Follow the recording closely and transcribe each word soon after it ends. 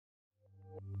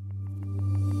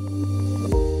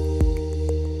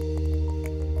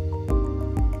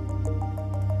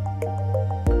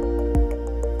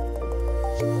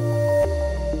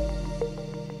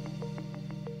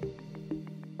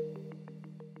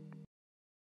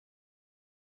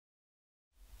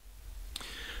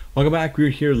Welcome back.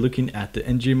 We're here looking at the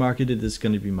energy market. It is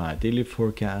going to be my daily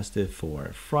forecast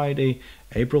for Friday,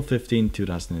 April 15,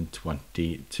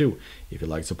 2022. If you'd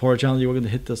like to support our channel, you're welcome to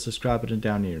hit the subscribe button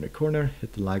down here in the corner,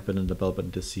 hit the like button and the bell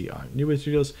button to see our newest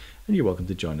videos, and you're welcome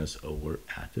to join us over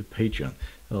at the Patreon.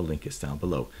 The link is down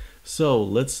below. So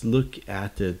let's look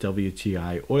at the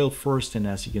WTI oil first, and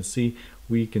as you can see,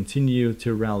 we continue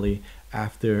to rally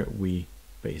after we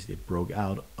basically broke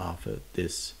out of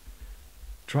this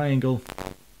triangle.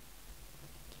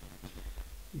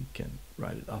 You can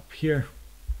write it up here.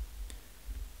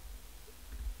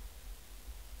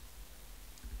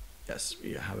 Yes,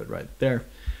 we have it right there.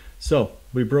 So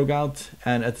we broke out,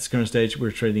 and at this current stage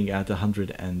we're trading at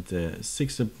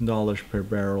 $106 per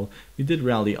barrel. We did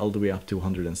rally all the way up to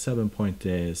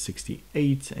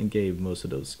 107.68 and gave most of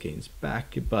those gains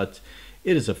back, but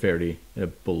it is a fairly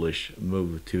bullish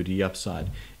move to the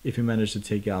upside. If you manage to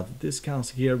take out the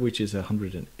discounts here, which is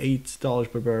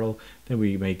 $108 per barrel, then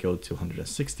we may go to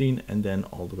 116 and then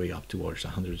all the way up towards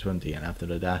 120, and after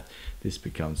that this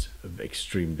becomes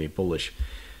extremely bullish.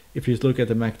 If you look at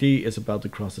the MACD, it's about to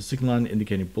cross the signal line,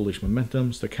 indicating bullish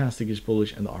momentum. Stochastic is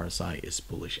bullish and the RSI is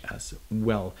bullish as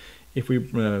well. If we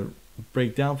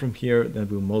break down from here, then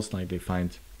we'll most likely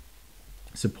find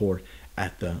support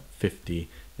at the 50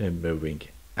 moving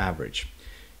average.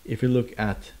 If you look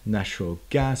at natural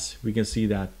gas, we can see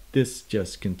that this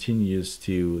just continues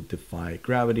to defy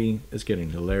gravity. It's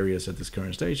getting hilarious at this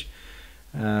current stage.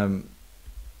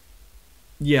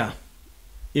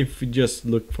 If we just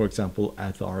look, for example,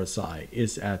 at the RSI,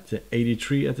 is at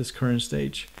 83 at this current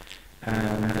stage,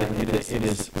 and it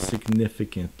is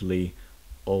significantly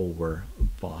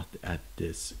overbought at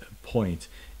this point.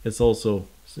 It's also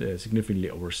significantly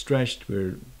overstretched.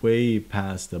 We're way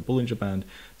past the Bollinger Band,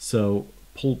 so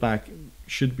pullback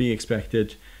should be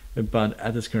expected, but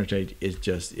at this current stage it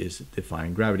just is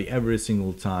defying gravity. Every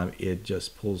single time it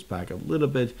just pulls back a little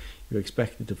bit, you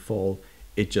expect it to fall,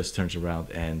 it just turns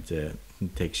around and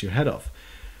takes your head off.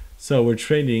 So we're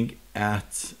trading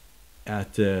at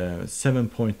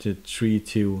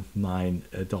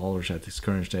 $7.329 at this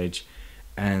current stage,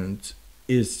 and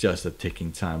is just a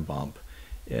ticking time bomb.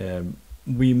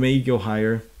 We may go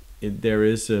higher. There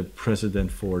is a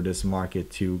precedent for this market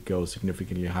to go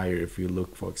significantly higher. If you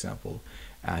look, for example,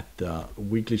 at the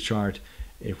weekly chart,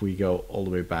 if we go all the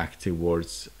way back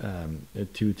towards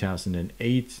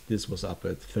 2008, this was up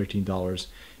at $13.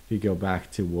 If you go back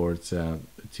towards to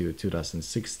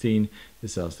 2016,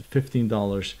 this sells to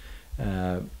 $15.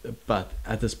 But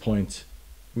at this point,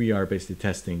 we are basically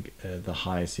testing the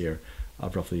highs here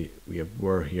of roughly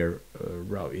were here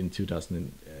in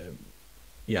 2000.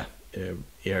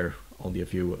 Only a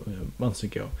few months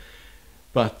ago.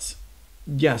 But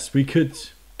yes, we could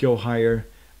go higher.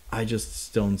 I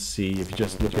just don't see, if you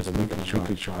just look at the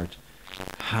weekly chart,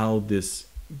 how this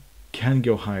can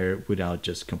go higher without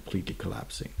just completely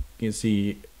collapsing. You can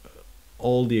see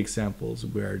all the examples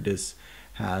where this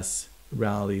has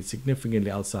rallied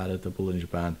significantly outside of the Bollinger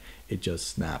Band, it just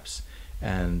snaps,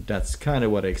 and that's kind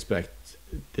of what I expect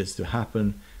this to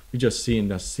happen. We just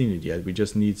not seen it yet. We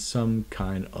just need some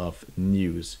kind of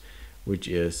news, which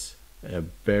is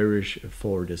bearish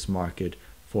for this market,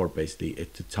 for basically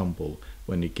it to tumble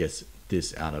when it gets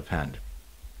this out of hand.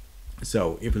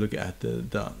 So if we look at the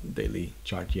daily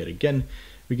chart yet again,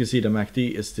 we can see the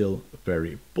MACD is still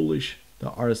very bullish.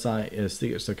 The RSI is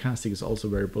stochastic is also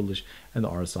very bullish, and the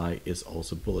RSI is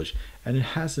also bullish, and it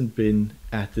hasn't been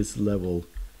at this level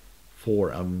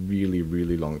for a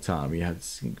really long time. We had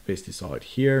basically saw it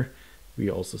here, we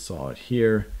also saw it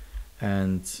here,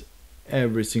 and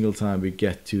every single time we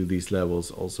get to these levels,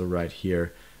 also right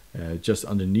here, just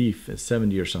underneath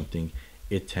 70 or something,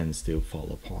 it tends to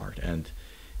fall apart. And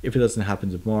if it doesn't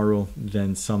happen tomorrow,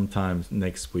 then sometime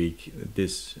next week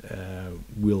this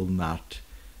will not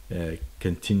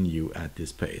continue at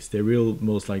this pace. There will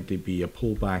most likely be a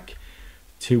pullback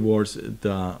towards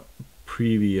the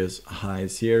previous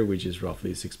highs here, which is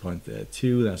roughly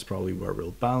 6.2. That's probably where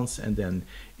we'll bounce, and then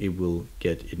it will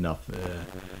get enough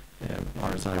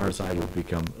RSI will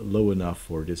become low enough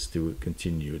for this to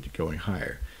continue going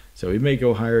higher. So it may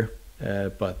go higher,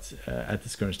 but at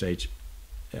this current stage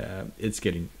it's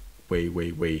getting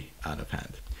way out of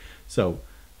hand. So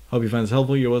hope you find this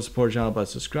helpful. You will support the channel by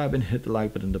subscribing, hit the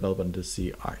like button and the bell button to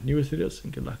see our newest videos,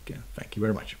 and good luck, and thank you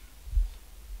very much.